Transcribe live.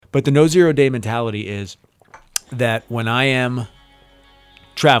But the no zero day mentality is that when I am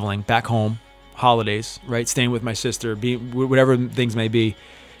traveling back home, holidays, right, staying with my sister, whatever things may be,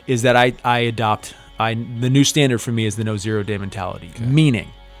 is that I adopt the new standard for me is the no zero day mentality. Okay. Meaning,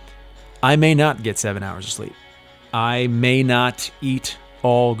 I may not get 7 hours of sleep. I may not eat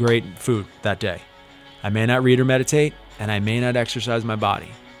all great food that day. I may not read or meditate, and I may not exercise my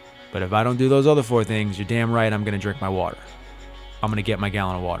body. But if I don't do those other 4 things, you're damn right I'm going to drink my water. I'm going to get my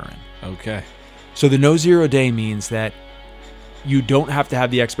gallon of water in. Okay. So the no zero day means that you don't have to have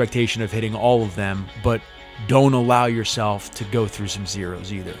the expectation of hitting all of them, but don't allow yourself to go through some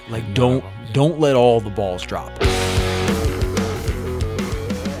zeros either. Like don't let all the balls drop.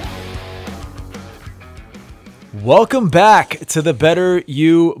 Welcome back to the Better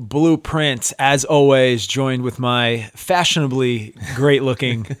You Blueprint. As always, joined with my fashionably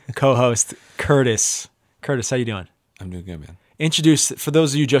great-looking co-host, Curtis. Curtis, how you doing? I'm doing good, man. Introduce, for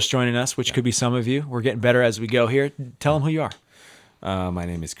those of you just joining us, which could be some of you, we're getting better as we go here. Tell them who you are. My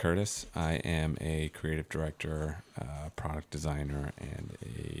name is Curtis. I am a creative director, product designer, and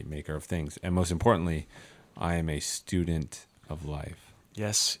a maker of things. And most importantly, I am a student of life.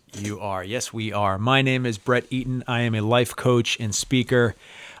 Yes, you are. Yes, we are. My name is Brett Eaton. I am a life coach and speaker,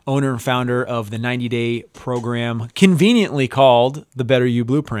 owner and founder of the 90-day program, conveniently called the Better You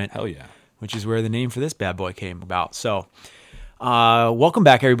Blueprint. Hell yeah. Which is where the name for this bad boy came about. So welcome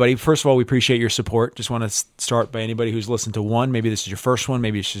back, everybody. First of all, we appreciate your support. Just want to start by anybody who's listened to one. Maybe this is your first one.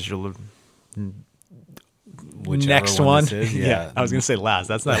 Maybe this is your next one. Yeah, I was going to say last.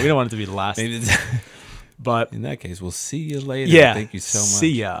 That's not. We don't want it to be the last. But in that case, we'll see you later. Yeah, thank you so much.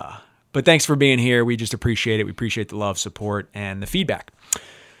 See ya. But thanks for being here. We just appreciate it. We appreciate the love, support, and the feedback.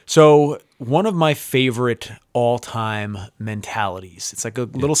 So one of my favorite all-time mentalities. It's like a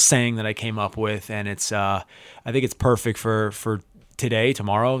little saying that I came up with, and it's I think it's perfect for today,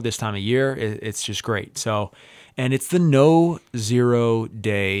 tomorrow, this time of year. It's just great. So, and it's the no zero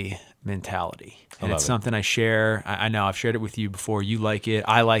day mentality. And it's something I share. I know I've shared it with you before. You like it.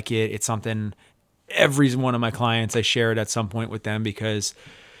 I like it. It's something every one of my clients, I share it at some point with them because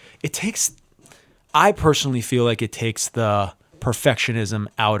I personally feel like it takes the perfectionism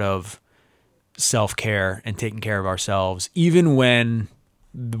out of self-care and taking care of ourselves, even when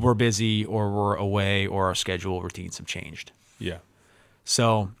we're busy or we're away or our schedule routines have changed. Yeah.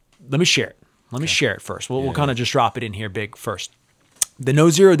 So let me share it. Let me share it first. We'll kind of just drop it in here big first. The no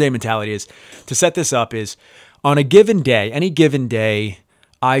zero day mentality is, to set this up, is on a given day, any given day,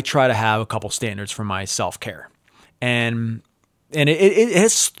 I try to have a couple standards for my self-care. And it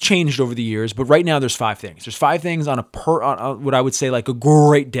has changed over the years, but right now there's 5 things. There's 5 things on what I would say like a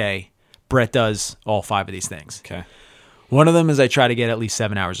great day. Brett does all 5 of these things. Okay. One of them is I try to get at least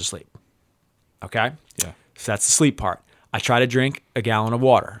 7 hours of sleep. Okay? Yeah. So that's the sleep part. I try to drink a gallon of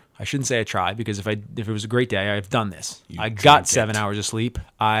water. I shouldn't say I try, because if it was a great day, I've done this. I got 7 hours of sleep.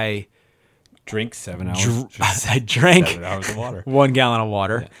 I drink 7 hours. I drank 7 hours of water. 1 gallon of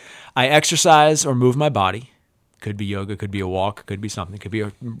water. Yeah. I exercise or move my body. Could be yoga, could be a walk, could be something. Could be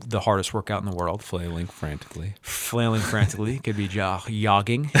the hardest workout in the world. Flailing frantically. Could be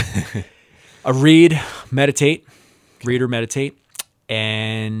jogging. I read or meditate.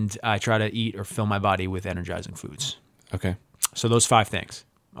 And I try to eat or fill my body with energizing foods. Okay. So those 5 things.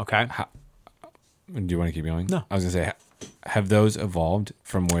 Okay. Do you want to keep going? No. I was going to say, have those evolved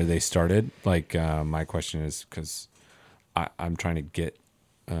from where they started? Like, my question is, because I'm trying to get,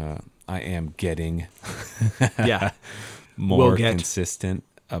 I am getting more consistent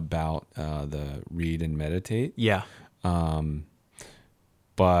about the read and meditate. Yeah.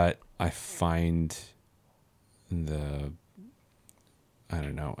 But I find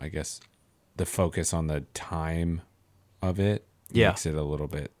I guess the focus on the time of it makes it a little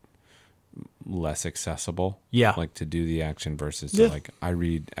bit less accessible. Yeah. Like to do the action versus to like, I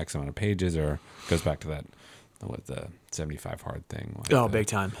read X amount of pages, or goes back to that, the 75 hard thing. Like big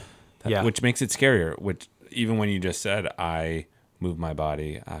time. Which makes it scarier, which even when you just said, I move my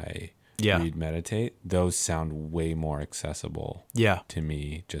body, I read, meditate, those sound way more accessible to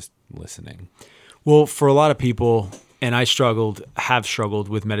me just listening. Well, for a lot of people, and I have struggled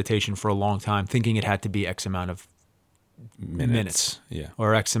with meditation for a long time, thinking it had to be X amount of minutes,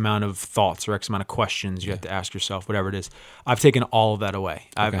 or X amount of thoughts, or X amount of questions you have to ask yourself, whatever it is. I've taken all of that away.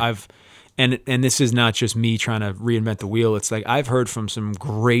 And this is not just me trying to reinvent the wheel. It's like I've heard from some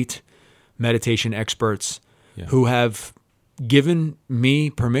great meditation experts who have given me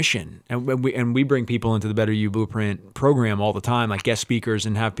permission, and we bring people into the Better You Blueprint program all the time, like guest speakers,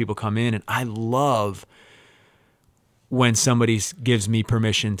 and have people come in, and I love when somebody gives me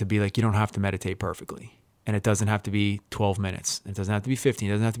permission to be like, you don't have to meditate perfectly. And it doesn't have to be 12 minutes. It doesn't have to be 15.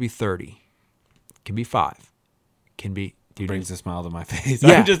 It doesn't have to be 30. It can be 5. It can be... Brings a smile to my face.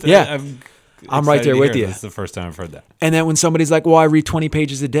 Yeah, I'm right there with you. That's the first time I've heard that. And then when somebody's like, well, I read 20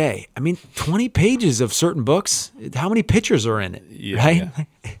 pages a day. I mean, 20 pages of certain books, how many pictures are in it? Right?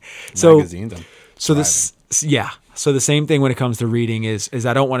 Yeah. Magazines. So the same thing when it comes to reading is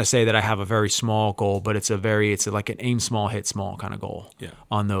I don't want to say that I have a very small goal, but it's like an aim small, hit small kind of goal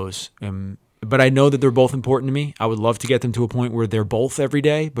on those. But I know that they're both important to me. I would love to get them to a point where they're both every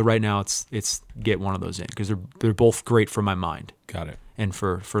day, but right now it's get one of those in because they're both great for my mind. Got it. And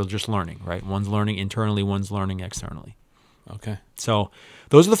for just learning, right? One's learning internally, one's learning externally. Okay. So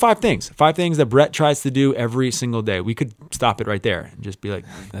those are the 5 things. 5 things that Brett tries to do every single day. We could stop it right there and just be like,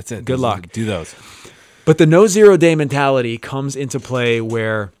 that's it. Good luck. Do those. But the no 0 day mentality comes into play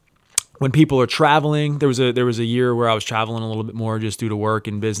where when people are traveling, there was a year where I was traveling a little bit more just due to work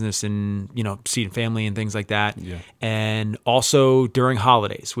and business and, seeing family and things like that. Yeah. And also during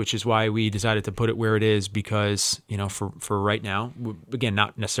holidays, which is why we decided to put it where it is because, for right now, again,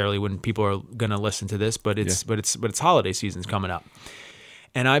 not necessarily when people are going to listen to this, but it's holiday season's coming up.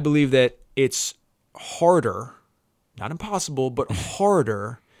 And I believe that it's harder, not impossible, but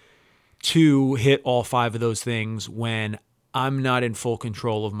harder to hit all 5 of those things when I'm not in full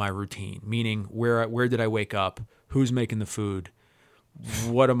control of my routine, meaning where did I wake up? Who's making the food?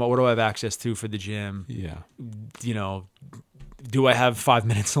 What do I have access to for the gym? Yeah. Do I have 5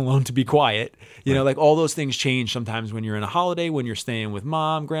 minutes alone to be quiet? Like all those things change sometimes when you're in a holiday, when you're staying with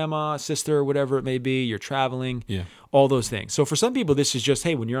mom, grandma, sister, whatever it may be, you're traveling, all those things. So for some people, this is just,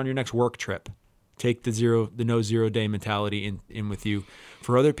 hey, when you're on your next work trip, take the no 0 day mentality in with you.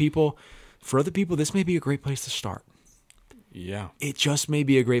 For other people, this may be a great place to start. Yeah. It just may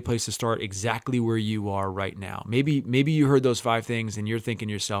be a great place to start exactly where you are right now. Maybe you heard those 5 things and you're thinking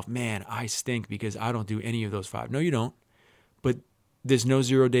to yourself, man, I stink because I don't do any of those 5. No, you don't. But this no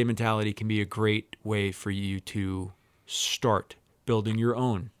 0 day mentality can be a great way for you to start building your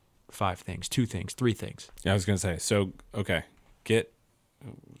own 5 things, 2 things, 3 things. Yeah, I was going to say, so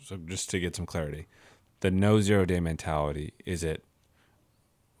just to get some clarity, the no 0 day mentality, it's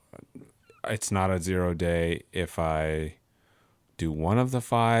not a 0 day if I do one of the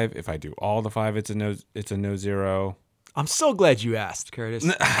 5. If I do all the 5, it's a no 0. I'm so glad you asked, Curtis.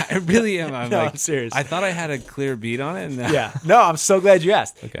 I really am. I'm serious. I thought I had a clear beat on it. Yeah. No, I'm so glad you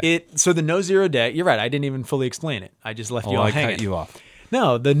asked. Okay. So the no 0 day, you're right. I didn't even fully explain it. I just left you all hanging. I cut you off.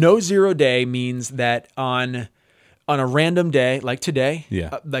 No, the no 0 day means that on a random day like today,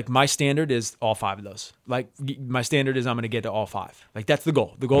 like my standard is all 5 of those. Like my standard is I'm going to get to all 5. Like that's the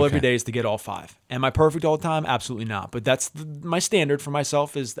goal. The goal every day is to get all 5. Am I perfect all the time? Absolutely not. But that's my standard for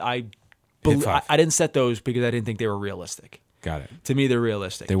myself is I didn't set those because I didn't think they were realistic. Got it. To me, they're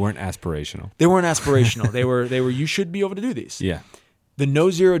realistic. They weren't aspirational. They were you should be able to do these. Yeah. The no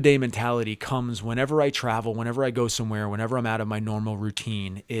 0 day mentality comes whenever I travel, whenever I go somewhere, whenever I'm out of my normal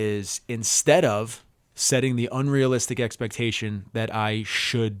routine is instead of setting the unrealistic expectation that I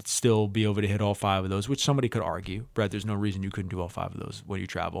should still be able to hit all 5 of those, which somebody could argue, Brett, there's no reason you couldn't do all 5 of those when you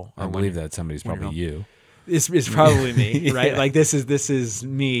travel. I believe that somebody's probably you. It's probably me, right? Like this is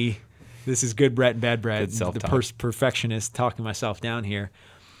me. This is good Brett and bad Brett, the perfectionist talking myself down here.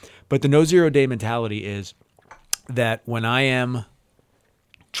 But the no 0 day mentality is that when I am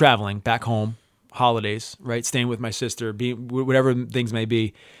traveling back home, holidays, right, staying with my sister, whatever things may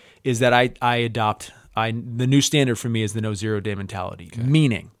be, is that I adopt. The new standard for me is the no 0 day mentality,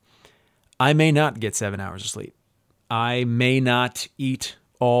 meaning I may not get 7 hours of sleep. I may not eat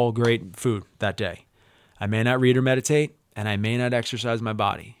all great food that day. I may not read or meditate, and I may not exercise my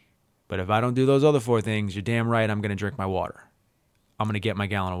body. But if I don't do those other 4 things, you're damn right I'm going to drink my water. I'm going to get my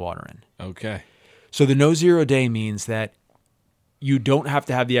gallon of water in. Okay. So the no 0 day means that you don't have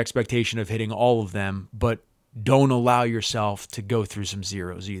to have the expectation of hitting all of them, but don't allow yourself to go through some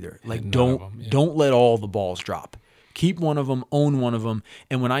zeros either. Like don't let all the balls drop. Keep one of them, own one of them.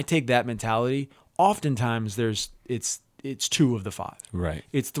 And when I take that mentality, oftentimes it's 2 of the 5. Right.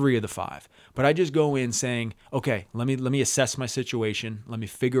 It's 3 of the 5. But I just go in saying, okay, let me assess my situation. Let me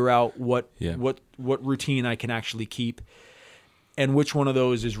figure out what routine I can actually keep, and which one of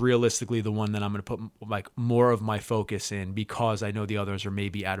those is realistically the one that I'm going to put like more of my focus in because I know the others are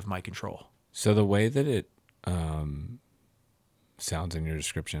maybe out of my control. So the way that it sounds in your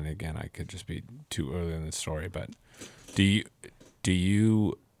description, again, I could just be too early in the story, but do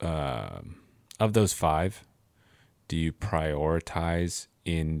you of those 5, do you prioritize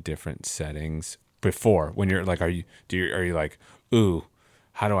in different settings before when you're like, are you like, ooh,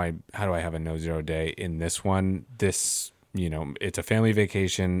 how do I have a no 0 day in this one? This, it's a family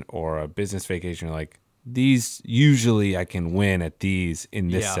vacation or a business vacation. You're like, these usually I can win at these in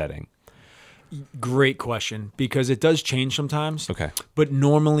this setting? Great question, because it does change sometimes. Okay. But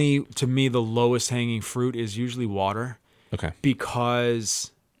normally, to me, the lowest hanging fruit is usually water. Okay.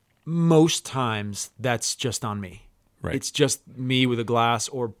 Because most times that's just on me. Right. It's just me with a glass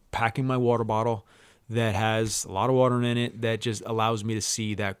or packing my water bottle that has a lot of water in it that just allows me to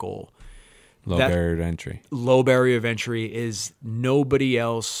see that goal. Low barrier of entry. Low barrier of entry is nobody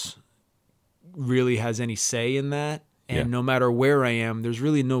else really has any say in that. And no matter where I am, there's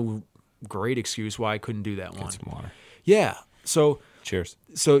really no great excuse why I couldn't do that one. Get some water. Yeah. So cheers.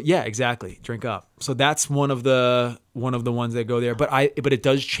 So yeah, exactly. Drink up. So that's one of the ones that go there. But it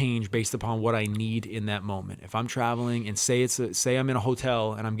does change based upon what I need in that moment. If I'm traveling and say I'm in a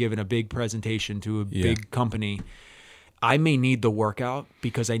hotel and I'm giving a big presentation to a big company, I may need the workout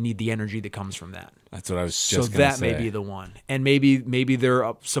because I need the energy that comes from that. That's what I was just going to say. So that may be the one. And maybe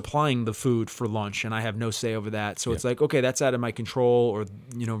they're supplying the food for lunch and I have no say over that. So it's like, okay, that's out of my control, or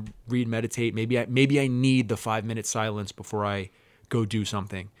read, meditate. Maybe I need the 5-minute silence before I go do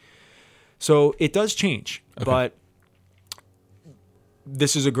something. So it does change. Okay. But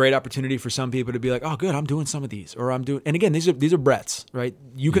this is a great opportunity for some people to be like, oh, good, I'm doing some of these, or I'm doing. And again, these are Brett's, right?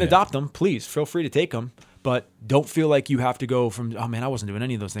 You can adopt them, please. Feel free to take them. But don't feel like you have to go from, oh man, I wasn't doing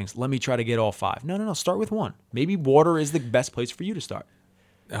any of those things. Let me try to get all 5. No. Start with 1. Maybe water is the best place for you to start.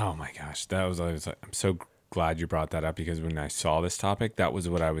 Oh my gosh. I'm so glad you brought that up, because when I saw this topic, that was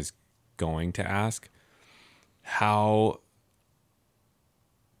what I was going to ask. How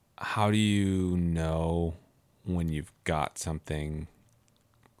do you know when you've got something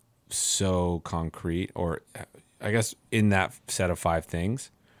so concrete, or I guess in that set of 5 things?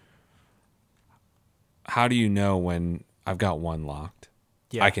 How do you know when I've got 1 locked?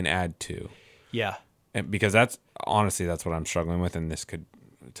 Yeah. I can add 2. Yeah. And because that's what I'm struggling with, and this could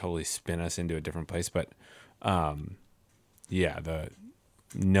totally spin us into a different place. But the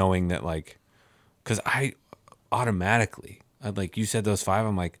knowing that, like, because I automatically, like you said, those 5,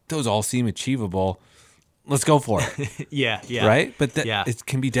 I'm like, those all seem achievable. Let's go for it. Yeah. Right? But it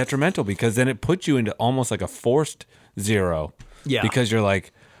can be detrimental, because then it puts you into almost like a forced 0. Yeah. Because you're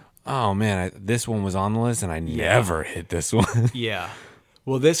like, oh man, this one was on the list and I never hit this one. Yeah.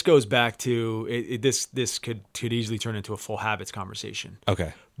 Well, this goes back to this could easily turn into a full habits conversation.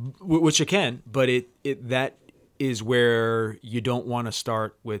 Okay. Which it can, but that is where you don't want to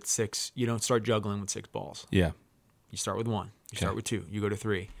start with 6. You don't start juggling with 6 balls. Yeah. You start with 1. You start with 2. You go to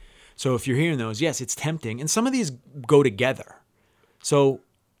 3. So if you're hearing those, yes, it's tempting, and some of these go together. So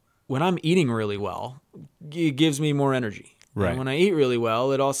when I'm eating really well, it gives me more energy. Right. And when I eat really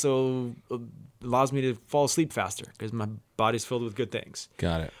well, it also allows me to fall asleep faster because my body's filled with good things.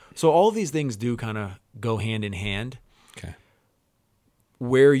 Got it. So all of these things do kind of go hand in hand. Okay.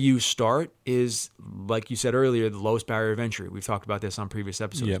 Where you start is, like you said earlier, the lowest barrier of entry. We've talked about this on previous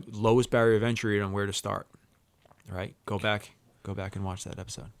episodes. Yep. Lowest barrier of entry on where to start. Right? Go back and watch that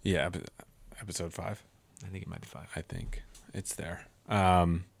episode. Yeah, episode 5. I think it might be 5. I think it's there.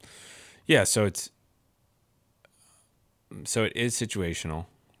 Yeah, so it is situational,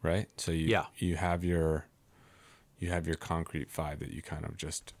 right? So you have your concrete 5 that you kind of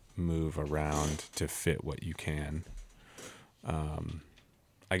just move around to fit what you can.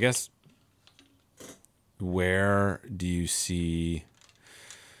 I guess, where do you see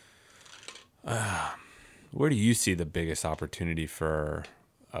the biggest opportunity for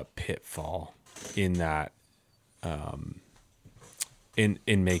a pitfall in that, in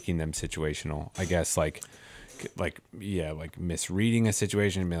making them situational? I guess like misreading a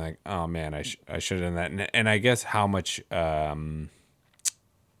situation and being like, oh man, I should have done that. And I guess how much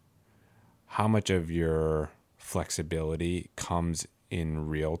of your flexibility comes in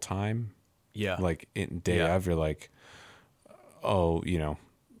real time? Yeah. Like in day of, you're like, oh,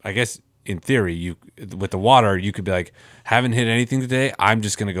 I guess in theory, with the water, you could be like, haven't hit anything today. I'm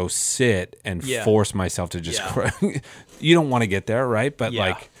just going to go sit and force myself to just, you don't want to get there. Right. But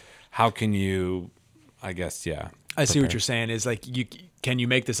like, how can you, I guess, I see what you're saying is like, can you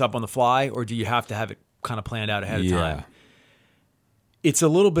make this up on the fly, or do you have to have it kind of planned out ahead of time? It's a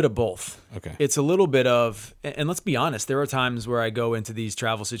little bit of both. Okay. It's a little bit of, and let's be honest, there are times where I go into these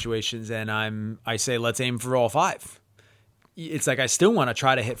travel situations and I say, let's aim for all 5. It's like I still want to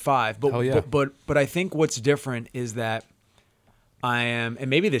try to hit 5, but I think what's different is that I am, and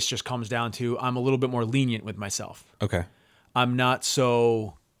maybe this just comes down to, I'm a little bit more lenient with myself. Okay. I'm not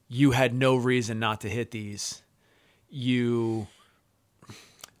so, you had no reason not to hit these. Again,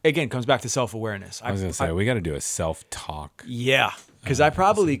 comes back to self-awareness. I was going to say, we got to do a self-talk. Yeah. Because I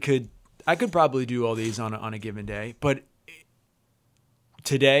could probably do all these on a given day, but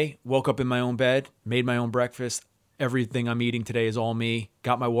today, woke up in my own bed, made my own breakfast. Everything I'm eating today is all me.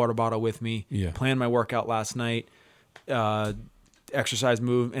 Got my water bottle with me. Yeah. Planned my workout last night. Exercise,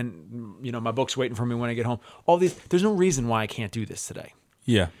 move, and my book's waiting for me when I get home. All these, there's no reason why I can't do this today.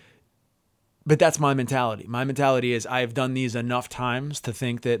 Yeah. But that's my mentality. My mentality is I've done these enough times to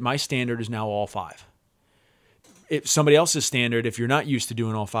think that my standard is now all 5. If somebody else's standard, if you're not used to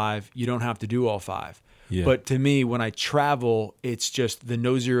doing all 5, you don't have to do all 5. Yeah. But to me, when I travel, it's just the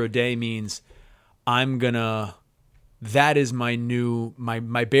no zero day means that is my new,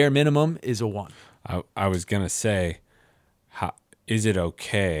 my bare minimum is a 1. I was going to say, is it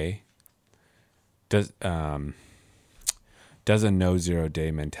okay? Does a no zero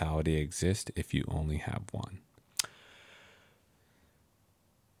day mentality exist if you only have 1?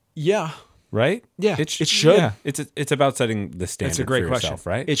 Yeah. Right? Yeah. It should. Yeah. It's about setting the standard. That's a great for yourself,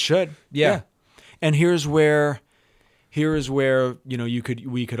 question. Right? It should. Yeah. And here's where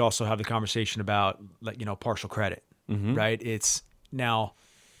we could also have the conversation about partial credit. Mm-hmm. Right? It's now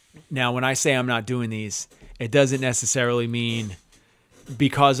when I say I'm not doing these, it doesn't necessarily mean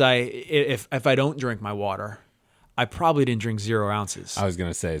because if I don't drink my water, I probably didn't drink 0 ounces. I was going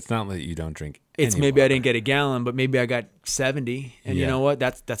to say, it's not that you don't drink It's any maybe water. I didn't get a gallon, but maybe I got 70. And you know what?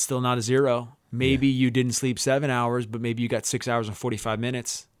 That's still not a 0. Maybe you didn't sleep 7 hours, but maybe you got 6 hours and 45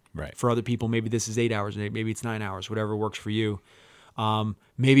 minutes. Right. For other people, maybe this is 8 hours, maybe it's 9 hours, whatever works for you.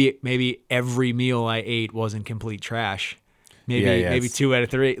 Maybe every meal I ate wasn't complete trash. Maybe 2 out of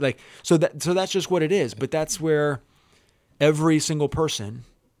 3. So that's just what it is. But that's where every single person,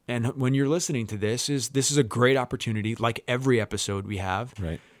 and when you're listening to this is a great opportunity, like every episode we have.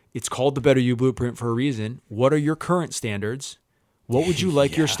 Right. It's called the Better You Blueprint for a reason. What are your current standards? What would you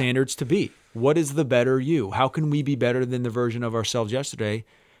like your standards to be? What is the better you? How can we be better than the version of ourselves yesterday?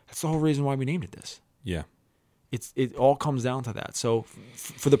 That's the whole reason why we named it this. Yeah. It all comes down to that. So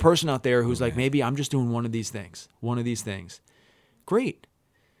for the person out there who's like, maybe I'm just doing one of these things, great.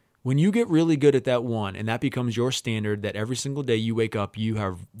 When you get really good at that one and that becomes your standard, that every single day you wake up, you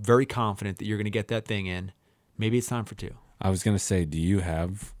are very confident that you're going to get that thing in, maybe it's time for 2. I was going to say, do you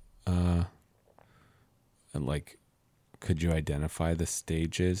have, could you identify the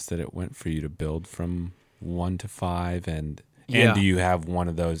stages that it went for you to build from 1 to 5? And do you have one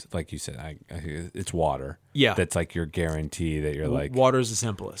of those, like you said, it's water. Yeah. That's like your guarantee that you're like. Water's the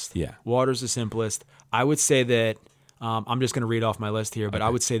simplest. Yeah. Water's the simplest. I would say that, I'm just going to read off my list here, but I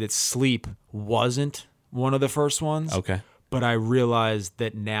would say that sleep wasn't one of the first ones. Okay. But I realized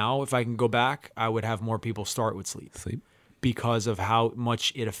that now, if I can go back, I would have more people start with sleep. Because of how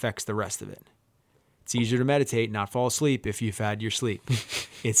much it affects the rest of it. It's easier to meditate, not fall asleep if you've had your sleep.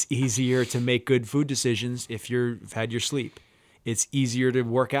 It's easier to make good food decisions if you've had your sleep. It's easier to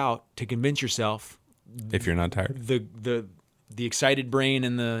work out, to convince yourself. If you're not tired. The excited brain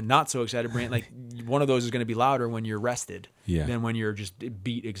and the not so excited brain, like one of those is going to be louder when you're rested than when you're just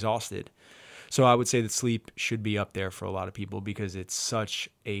beat exhausted. So I would say that sleep should be up there for a lot of people because it's such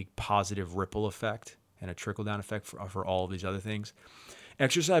a positive ripple effect and a trickle-down effect for all of these other things.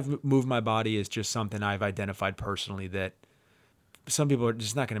 Exercise, move my body is just something I've identified personally that some people are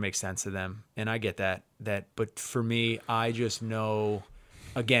just not going to make sense to them. And I get that. But for me, I just know,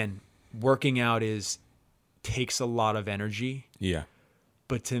 again, working out takes a lot of energy. Yeah.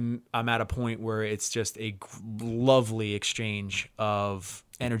 But I'm at a point where it's just a lovely exchange of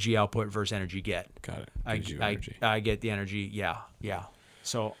energy output versus energy get. Got it. I get the energy. Yeah.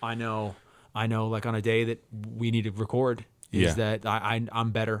 So I know like on a day that we need to record is that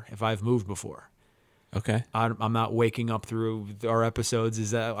I'm better if I've moved before. Okay. I'm not waking up through our episodes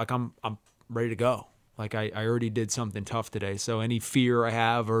is that like I'm ready to go. Like I already did something tough today. So any fear I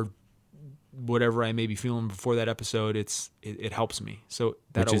have or whatever I may be feeling before that episode, it helps me. So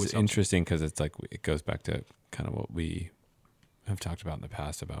that which always is helps interesting because it's like it goes back to kind of what we have talked about in the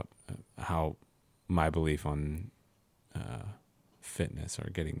past about how my belief on fitness or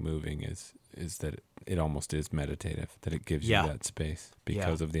getting moving is that it almost is meditative, that it gives you that space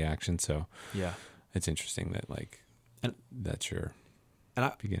because of the action. So it's interesting that that's your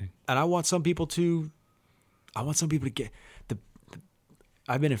beginning. And I want some people to get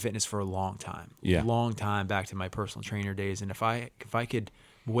I've been in fitness for a long time. Yeah. Long time back to my personal trainer days. And if I could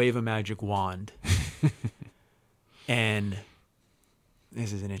wave a magic wand and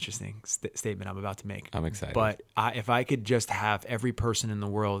this is an interesting statement I'm about to make. I'm excited. But if I could just have every person in the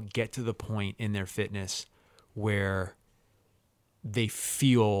world get to the point in their fitness where they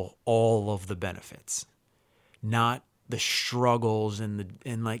feel all of the benefits, not the struggles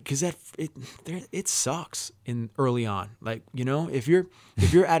and like, cause it sucks early on. Like, you know, if you're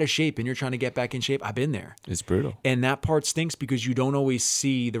out of shape and you're trying to get back in shape, I've been there. It's brutal. And that part stinks because you don't always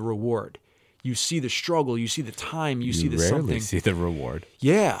see the reward. You see the struggle, you see the time, you see the rarely something. see the reward.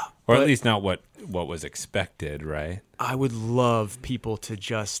 Yeah. Or at least not what was expected, right? I would love people to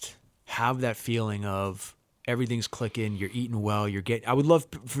just have that feeling of everything's clicking, you're eating well, I would love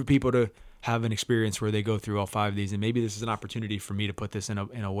for people to have an experience where they go through all 5 of these, and maybe this is an opportunity for me to put this in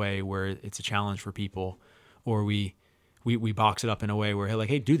a way where it's a challenge for people, or we box it up in a way where, like,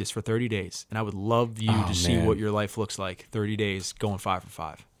 hey, do this for 30 days. And I would love you to see what your life looks like 30 days going 5 for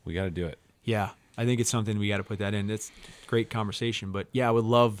 5. We got to do it. Yeah. I think it's something we got to put that in. It's great conversation, but yeah, I would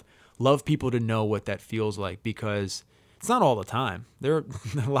love people to know what that feels like, because it's not all the time. There are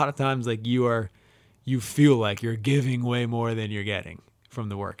a lot of times like you feel like you're giving way more than you're getting from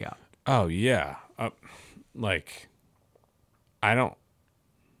the workout. Oh yeah. Like I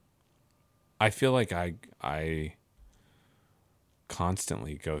feel like I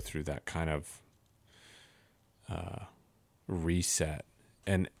constantly go through that kind of reset,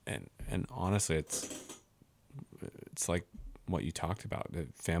 and honestly, it's like what you talked about, the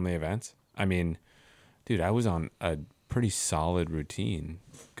family events. I mean, dude, I was on a pretty solid routine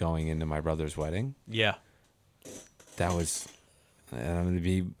going into my brother's wedding. Yeah. That was, and I'm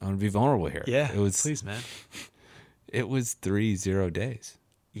gonna be vulnerable here. Yeah. It was, please, man. It was 30 days.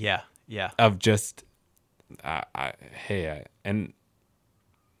 Yeah. Yeah. Of just, and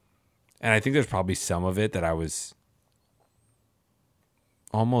I think there's probably some of it that I was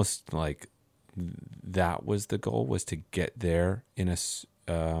almost like, that was the goal, was to get there in a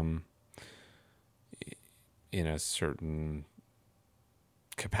certain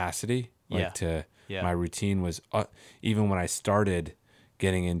capacity. Like my routine was, even when I started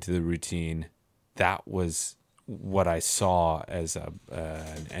getting into the routine, that was what I saw as an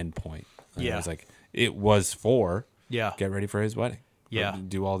end point. I was like, it was for get ready for his wedding. Yeah.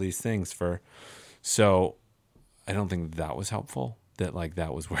 Do all these things so I don't think that was helpful.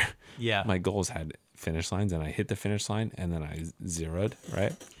 That was where my goals had finish lines, and I hit the finish line and then I zeroed,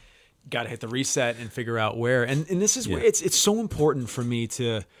 right? Got to hit the reset and figure out where. And this is where it's so important for me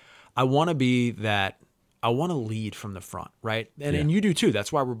I want to be that, I want to lead from the front, right? And you do too.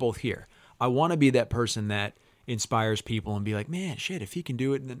 That's why we're both here. I want to be that person that inspires people and be like, man, shit, if he can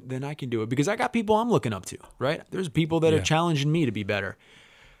do it, then I can do it. Because I got people I'm looking up to, right? There's people that are challenging me to be better.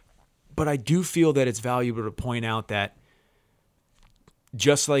 But I do feel that it's valuable to point out that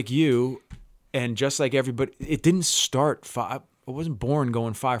just like you and just like everybody, it didn't start I wasn't born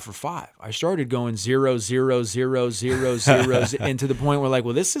going 5 for 5. I started going 0, 0, 0, 0, 0, and to the point where, like,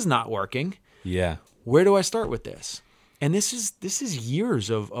 well, this is not working. Yeah. Where do I start with this? And this is years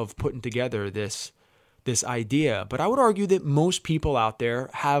of putting together this idea. But I would argue that most people out there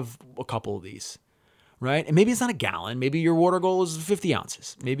have a couple of these, right? And maybe it's not a gallon. Maybe your water goal is 50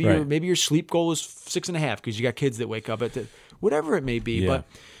 ounces. Maybe your sleep goal is 6.5 because you got kids that wake up whatever it may be. Yeah.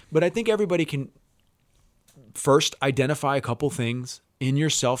 But I think everybody can first identify a couple things in your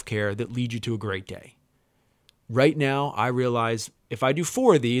self-care that lead you to a great day. Right now, I realize if I do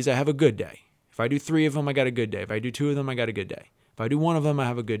 4 of these, I have a good day. If I do 3 of them, I got a good day. If I do 2 of them, I got a good day. If I do 1 of them, I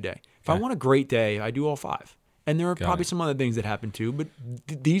have a good day. If I want a great day, I do all 5. And there are probably some other things that happen too, but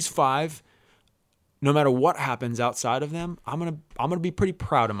these 5, no matter what happens outside of them, I'm gonna be pretty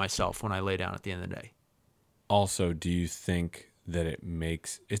proud of myself when I lay down at the end of the day. Also, do you think that it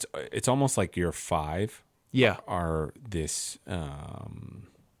makes it's almost like your 5 are this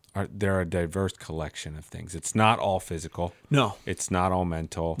they're a diverse collection of things. It's not all physical. No. It's not all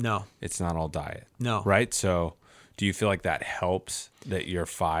mental. No. It's not all diet. No. Right? So do you feel like that helps, that your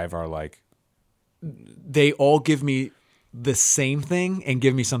 5 are like, they all give me the same thing and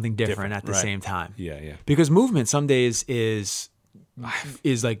give me something different at the same time? Yeah. Because movement some days is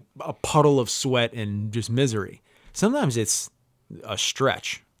like a puddle of sweat and just misery. Sometimes it's a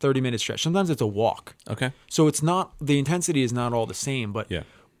stretch, 30-minute stretch. Sometimes it's a walk. Okay. So it's not, the intensity is not all the same, but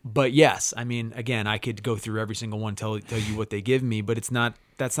But yes, I mean, again, I could go through every single one, tell you what they give me, but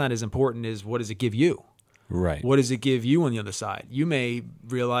that's not as important as what does it give you? Right. What does it give you on the other side? You may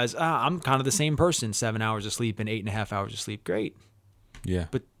realize, I'm kind of the same person, 7 hours of sleep and 8.5 hours of sleep. Great. Yeah.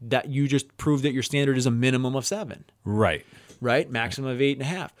 But that you just proved that your standard is a minimum of 7. Right. Right? Maximum of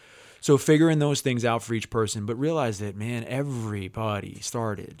 8.5. So figuring those things out for each person, but realize that, man, everybody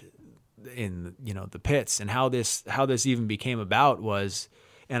started in, the pits, and how this even became about was,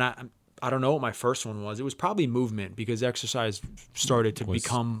 and I don't know what my first one was. It was probably movement, because exercise started to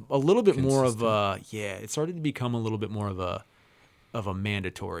become a little bit more of a, it started to become a little bit more of of a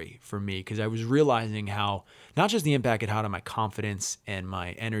mandatory for me, because I was realizing how not just the impact it had on my confidence and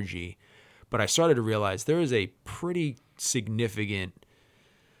my energy, but I started to realize there is a pretty significant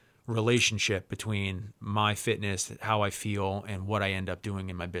relationship between my fitness, how I feel, and what I end up doing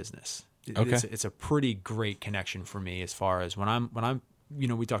in my business. Okay. It's a pretty great connection for me as far as when I'm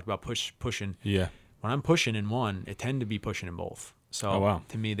we talked about pushing. Yeah. When I'm pushing in one, it tend to be pushing in both. So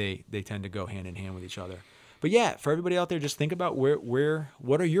to me, they tend to go hand in hand with each other. But yeah, for everybody out there, just think about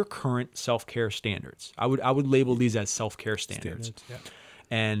what are your current self-care standards? I would label these as self-care standards. Yeah.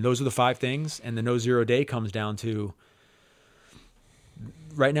 And those are the 5 things. And the No Zero Day comes down to,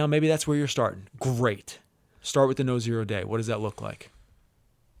 right now, maybe that's where you're starting. Great. Start with the No Zero Day. What does that look like?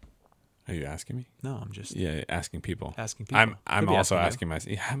 Are you asking me? No, I'm just asking people. Asking people. I'm also asking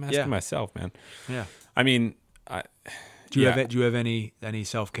myself. Yeah, I'm asking myself, man. Yeah. I mean, do you have any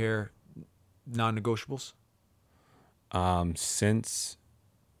self-care non-negotiables? Since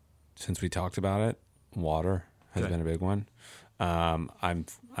we talked about it, water has been a big one.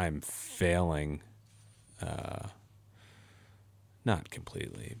 I'm failing, not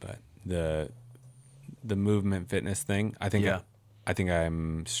completely, but the movement fitness thing. I think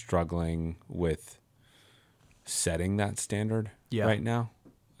I'm struggling with setting that standard right now.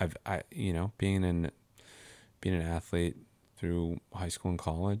 Being an athlete through high school and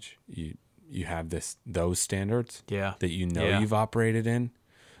college, you have those standards that you've operated in.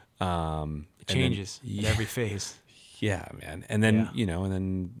 It changes in every phase. Yeah, man. And then, and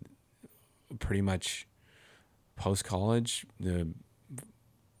then pretty much post college,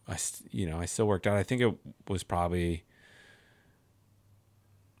 I still worked out. I think it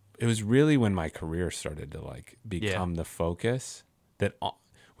was really when my career started to become the focus,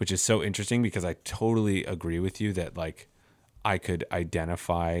 which is so interesting, because I totally agree with you that I could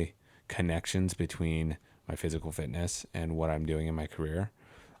identify connections between my physical fitness and what I'm doing in my career.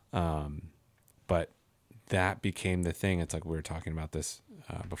 But that became the thing. It's like we were talking about this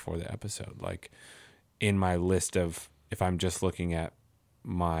before the episode. In my list of, if I'm just looking at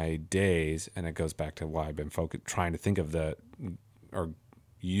my days, and it goes back to why I've been trying to think of or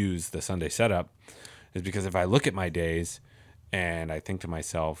use the Sunday setup, is because if I look at my days and I think to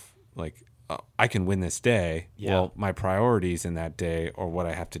myself, I can win this day. Yeah. Well, my priorities in that day or what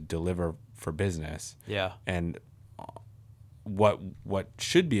I have to deliver for business. Yeah. And what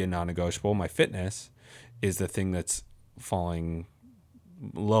should be a non-negotiable, my fitness, is the thing that's falling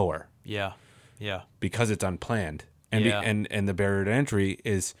lower. Yeah. Yeah. Because it's unplanned. And and the barrier to entry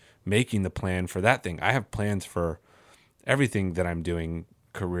is making the plan for that thing. I have plans for everything that I'm doing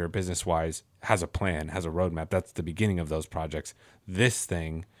career business-wise, has a plan, has a roadmap. That's the beginning of those projects. This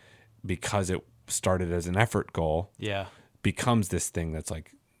thing, because it started as an effort goal, becomes this thing that's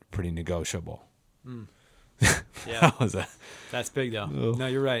pretty negotiable. Yeah. That's big though. Oh. No,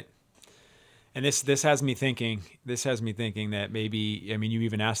 you're right. And this has me thinking that maybe, I mean, you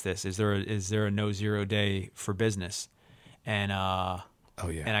even asked this, is there a No Zero Day for business? And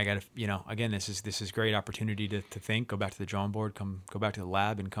and I got to, again, this is great opportunity to think, go back to the drawing board, go back to the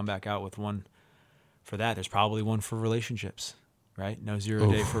lab and come back out with one for that. There's probably one for relationships, right? No Zero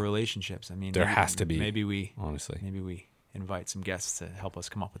Day for relationships. I mean, there has to be. Maybe we invite some guests to help us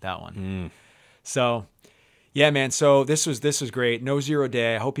come up with that one. So, yeah, man. So this was great. No Zero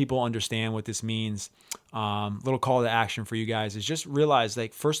Day. I hope people understand what this means. Little call to action for you guys is just realize,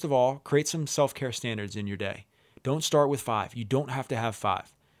 first of all, create some self-care standards in your day. Don't start with 5. You don't have to have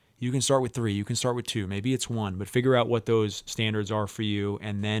 5. You can start with 3. You can start with 2. Maybe it's 1, but figure out what those standards are for you,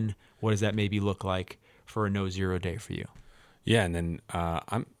 and then what does that maybe look like for a No Zero Day for you? Yeah, and then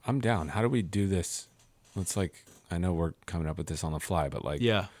I'm down. How do we do this? Let's I know we're coming up with this on the fly, but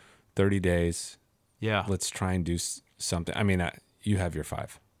 30 days. Yeah. Let's try and do something. I mean, you have your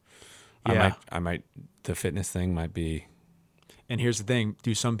 5. Yeah. I might, the fitness thing might be. And here's the thing.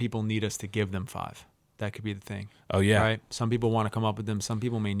 Do some people need us to give them 5? That could be the thing. Oh, yeah. Right? Some people want to come up with them. Some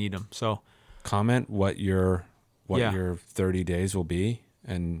people may need them. So comment what your 30 days will be,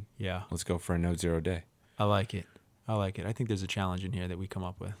 and let's go for a No Zero Day. I like it. I think there's a challenge in here that we come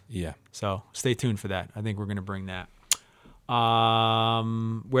up with. Yeah. So stay tuned for that. I think we're going to bring that.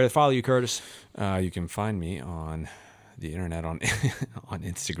 Where to follow you, Curtis? You can find me on the internet on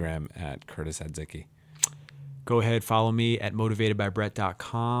Instagram at Curtis Hadzicki. Go ahead, follow me at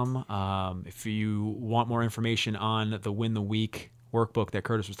motivatedbybrett.com. If you want more information on the Win the Week workbook that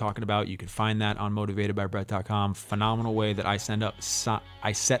Curtis was talking about, you can find that on motivatedbybrett.com. Phenomenal way that I set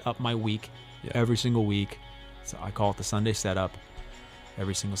up my week every single week. So I call it the Sunday setup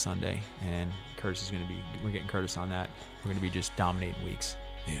every single Sunday. And we're getting Curtis on that. We're going to be just dominating weeks.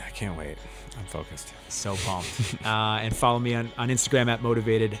 Yeah, I can't wait. I'm focused. So pumped. And follow me on Instagram at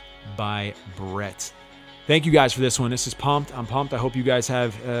Motivated by Brett. Thank you guys for this one. This is pumped. I'm pumped. I hope you guys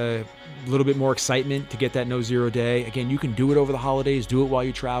have a little bit more excitement to get that No Zero Day. Again, you can do it over the holidays. Do it while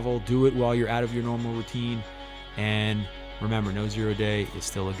you travel. Do it while you're out of your normal routine. And remember, No Zero Day is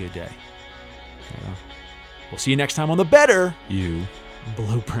still a good day. Yeah. We'll see you next time on the Better You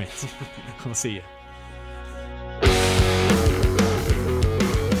Blueprint. We'll see you.